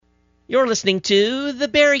You're listening to the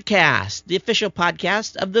Brrycast, the official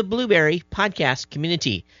podcast of the Blubrry Podcast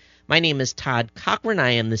community. My name is Todd Cochran. I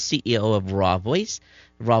am the CEO of Raw Voice.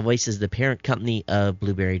 Raw Voice is the parent company of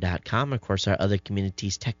Blubrry.com. Of course, our other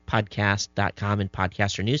communities, techpodcast.com and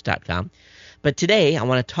podcasternews.com. But today, I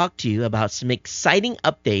want to talk to you about some exciting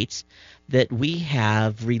updates that we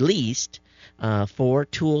have released for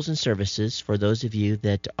tools and services for those of you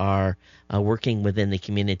that are working within the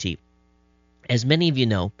community. As many of you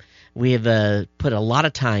know, we have put a lot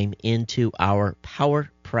of time into our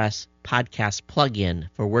PowerPress Podcast Plugin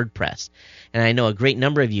for WordPress. And I know a great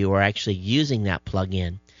number of you are actually using that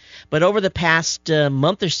plugin. But over the past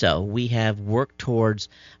month or so, we have worked towards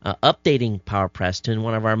updating PowerPress to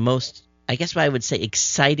one of our most, I guess what I would say,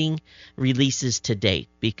 exciting releases to date,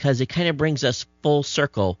 because it kind of brings us full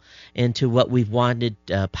circle into what we've wanted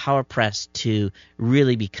PowerPress to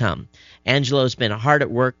really become. Angelo's been hard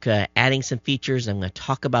at work adding some features. I'm going to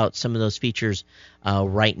talk about some of those features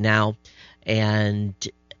right now, and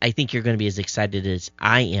I think you're going to be as excited as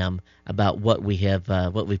I am about what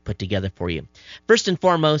we've put together for you. First and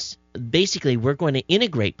foremost, basically, we're going to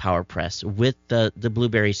integrate PowerPress with the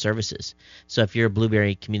Blubrry services. So if you're a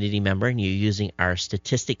Blubrry community member and you're using our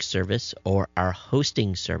statistics service or our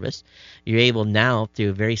hosting service, you're able now,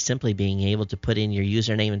 through very simply being able to put in your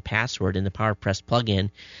username and password in the PowerPress plugin,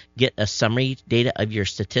 get a summary data of your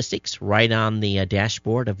statistics right on the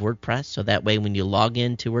dashboard of WordPress. So that way when you log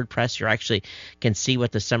into WordPress, you actually can see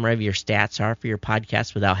what the summary of your stats are for your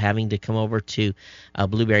podcast without having to come over to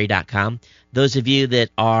Blubrry.com. Those of you that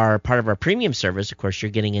are part of our premium service, of course,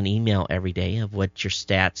 you're getting an email every day of what your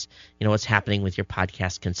stats, what's happening with your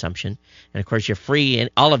podcast consumption. And, of course, you're free, and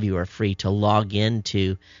all of you are free to log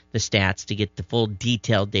into the stats to get the full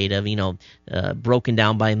detailed data, broken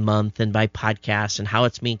down by month and by podcast and how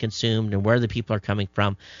it's being consumed and where the people are coming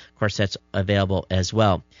from. Of course, that's available as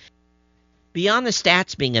well. Beyond the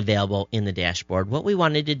stats being available in the dashboard, what we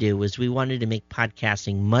wanted to do was we wanted to make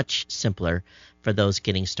podcasting much simpler for those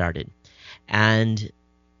getting started. And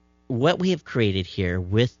what we have created here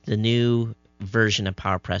with the new version of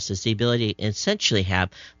PowerPress is the ability to essentially have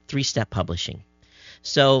three-step publishing.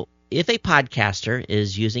 So if a podcaster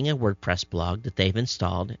is using a WordPress blog that they've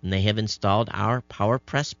installed, and they have installed our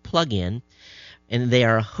PowerPress plugin, and they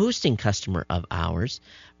are a hosting customer of ours,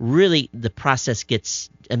 really the process gets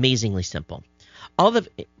amazingly simple. All the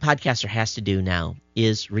podcaster has to do now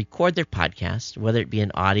is record their podcast, whether it be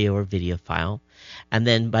an audio or video file, and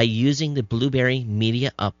then by using the Blubrry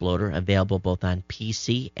Media Uploader, available both on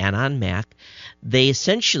PC and on Mac, they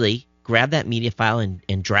essentially grab that media file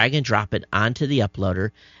and drag and drop it onto the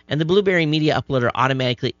uploader, and the Blubrry Media Uploader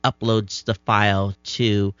automatically uploads the file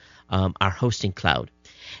to our hosting cloud.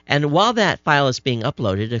 And while that file is being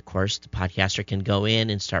uploaded, of course, the podcaster can go in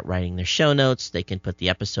and start writing their show notes. They can put the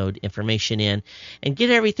episode information in and get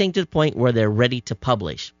everything to the point where they're ready to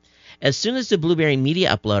publish. As soon as the Blubrry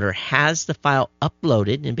Media Uploader has the file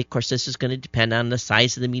uploaded, and of course this is going to depend on the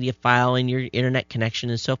size of the media file and your internet connection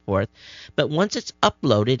and so forth, but once it's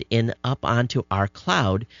uploaded and up onto our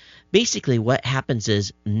cloud, basically what happens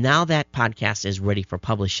is now that podcast is ready for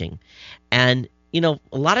publishing. And a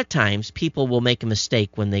lot of times people will make a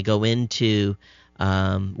mistake when they go into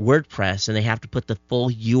WordPress and they have to put the full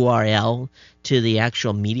URL to the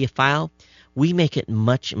actual media file. We make it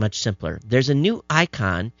much, much simpler. There's a new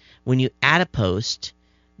icon when you add a post,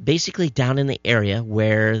 basically down in the area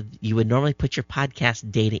where you would normally put your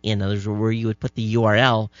podcast data in, other words, where you would put the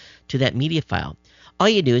URL to that media file. All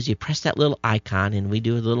you do is you press that little icon, and we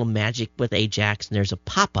do a little magic with Ajax, and there's a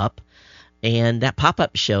pop-up. And that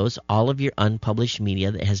pop-up shows all of your unpublished media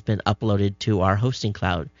that has been uploaded to our hosting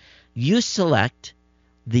cloud. You select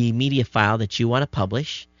the media file that you want to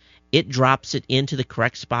publish. It drops it into the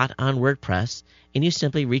correct spot on WordPress, and you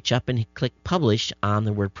simply reach up and click Publish on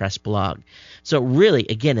the WordPress blog. So really,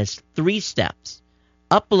 again, it's 3 steps.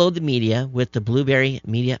 Upload the media with the Blubrry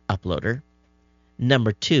Media Uploader.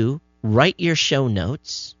 Number 2, write your show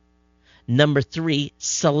notes. Number 3,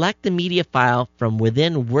 select the media file from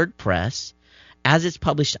within WordPress as it's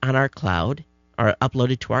published on our cloud or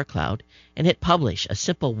uploaded to our cloud, and hit publish. A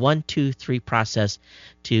simple 1, 2, 3 process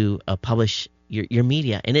to publish your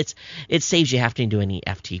media. And it saves you having to do any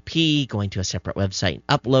FTP, going to a separate website and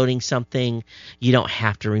uploading something. You don't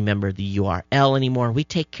have to remember the URL anymore. We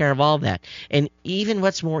take care of all that. And even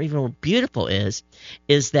what's even more beautiful is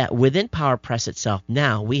that within PowerPress itself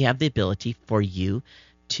now we have the ability for you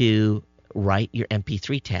to write your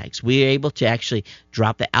MP3 tags. We are able to actually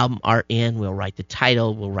drop the album art in. We'll write the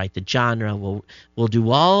title. We'll write the genre. We'll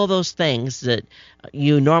do all those things that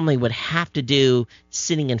you normally would have to do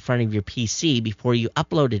sitting in front of your PC before you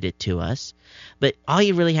uploaded it to us. But all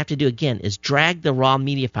you really have to do, again, is drag the raw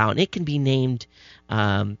media file, and it can be named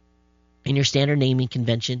in your standard naming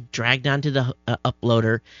convention, dragged onto the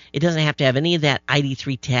uploader. It doesn't have to have any of that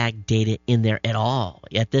ID3 tag data in there at all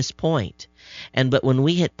at this point. But when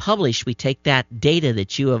we hit publish, we take that data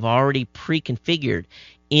that you have already pre-configured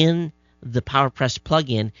in the PowerPress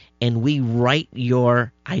plugin, and we write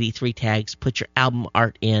your ID3 tags, put your album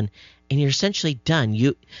art in, and you're essentially done.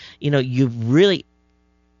 You really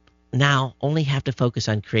now only have to focus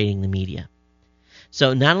on creating the media.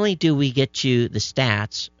 So not only do we get you the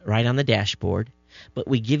stats right on the dashboard, but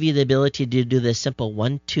we give you the ability to do the simple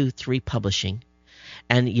 1, 2, 3 publishing.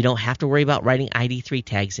 And you don't have to worry about writing ID3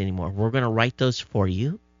 tags anymore. We're going to write those for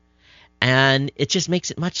you. And it just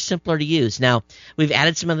makes it much simpler to use. Now, we've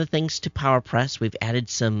added some other things to PowerPress. We've added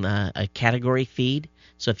some a category feed.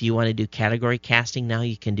 So if you want to do category casting now,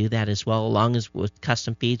 you can do that as well, along as with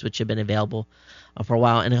custom feeds, which have been available for a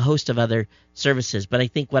while, and a host of other services. But I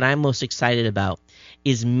think what I'm most excited about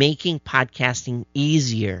is making podcasting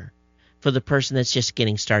easier for the person that's just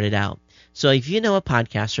getting started out. So if you know a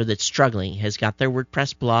podcaster that's struggling, has got their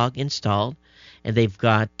WordPress blog installed, and they've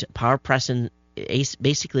got PowerPress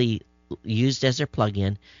basically used as their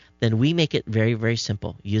plugin, then we make it very, very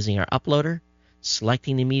simple using our uploader,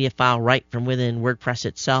 selecting the media file right from within WordPress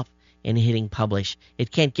itself, and hitting publish.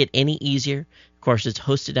 It can't get any easier. Of course, it's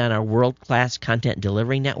hosted on our world-class content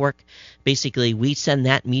delivery network. Basically, we send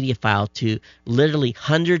that media file to literally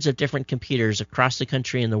hundreds of different computers across the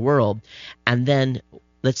country and the world. And then,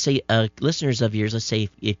 let's say listeners of yours, let's say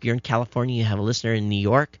if you're in California, you have a listener in New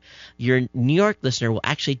York, your New York listener will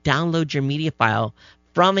actually download your media file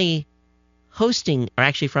from a hosting, or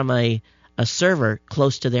actually from a server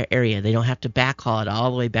close to their area. They don't have to backhaul it all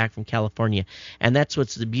the way back from California. And that's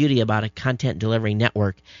what's the beauty about a content delivery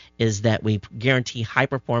network, is that we guarantee high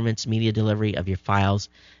performance media delivery of your files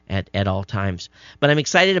at all times. But I'm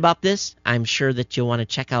excited about this. I'm sure that you'll want to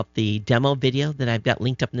check out the demo video that I've got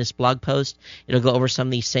linked up in this blog post. It'll go over some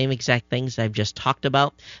of these same exact things I've just talked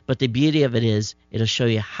about. But the beauty of it is it'll show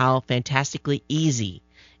you how fantastically easy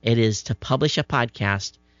it is to publish a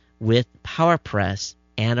podcast with PowerPress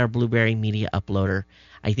and our Blubrry Media Uploader.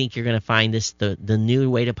 I think you're going to find this the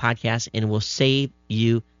new way to podcast, and it will save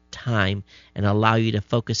you time and allow you to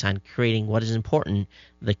focus on creating what is important,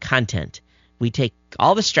 the content. We take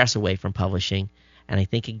all the stress away from publishing, and I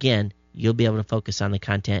think, again, you'll be able to focus on the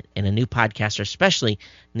content, and a new podcaster especially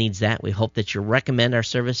needs that. We hope that you recommend our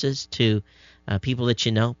services to people that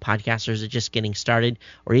you know, podcasters that are just getting started,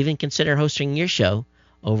 or even consider hosting your show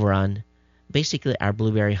over on basically our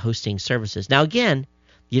Blubrry hosting services. Now, again,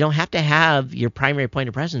 you don't have to have your primary point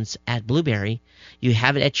of presence at Blubrry. You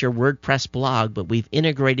have it at your WordPress blog, but we've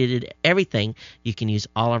integrated it, everything. You can use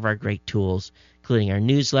all of our great tools, including our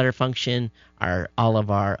newsletter function, all of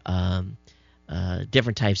our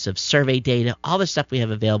different types of survey data, all the stuff we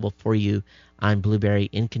have available for you on Blubrry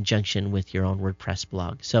in conjunction with your own WordPress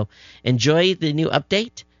blog. So enjoy the new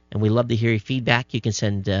update, and we love to hear your feedback. You can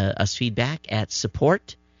send us feedback at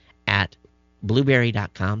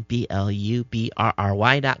support@blubrry.com,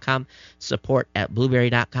 BLUBRRY.com,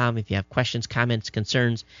 support@blubrry.com if you have questions, comments,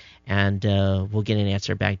 concerns, and we'll get an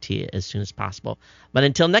answer back to you as soon as possible. But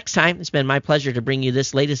until next time, it's been my pleasure to bring you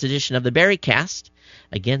this latest edition of the Brrycast.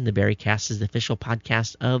 Again, the Brrycast is the official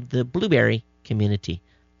podcast of the Blubrry community.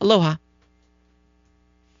 Aloha.